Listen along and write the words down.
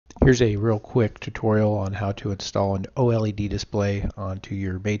Here's a real quick tutorial on how to install an OLED display onto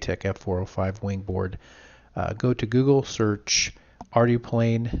your Matek F405 wing board. Go to Google, search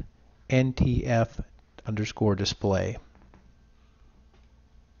ArduPlane NTF_display.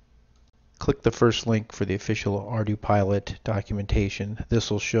 Click the first link for the official ArduPilot documentation.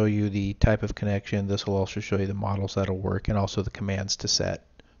 This will show you the type of connection. This will also show you the models that'll work and also the commands to set.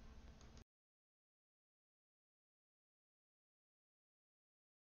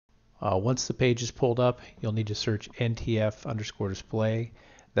 Once the page is pulled up, you'll need to search NTF_display.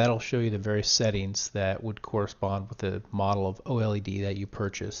 That'll show you the various settings that would correspond with the model of OLED that you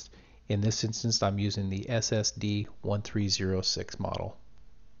purchased. In this instance, I'm using the SSD1306 model.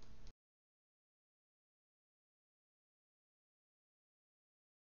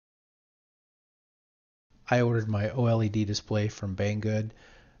 I ordered my OLED display from Banggood.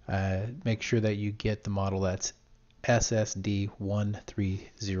 Make sure that you get the model that's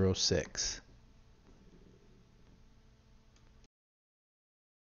SSD1306.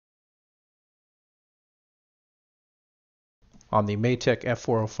 On the Matek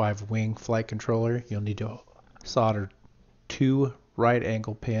F405 wing flight controller, you'll need to solder 2 right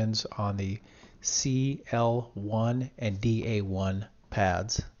angle pins on the CL1 and DA1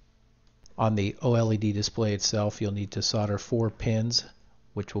 pads. On the OLED display itself, you'll need to solder 4 pins,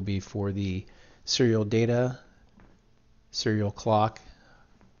 which will be for the serial data, serial clock,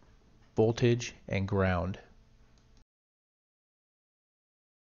 voltage, and ground.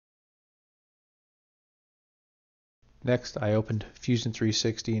 Next, I opened Fusion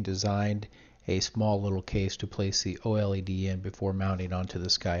 360 and designed a small little case to place the OLED in before mounting onto the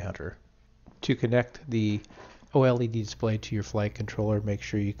Skyhunter. To connect the OLED display to your flight controller, make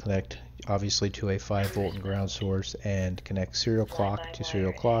sure you connect obviously to a 5-volt and ground source and connect serial clock to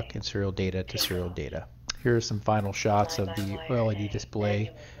serial clock and serial data to serial data. Here are some final shots of the OLED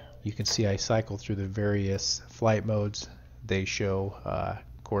display. You can see I cycle through the various flight modes. They show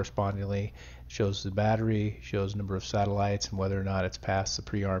correspondingly. Shows the battery, shows the number of satellites and whether or not it's passed the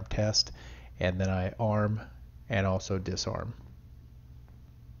pre-arm test, and then I arm and also disarm.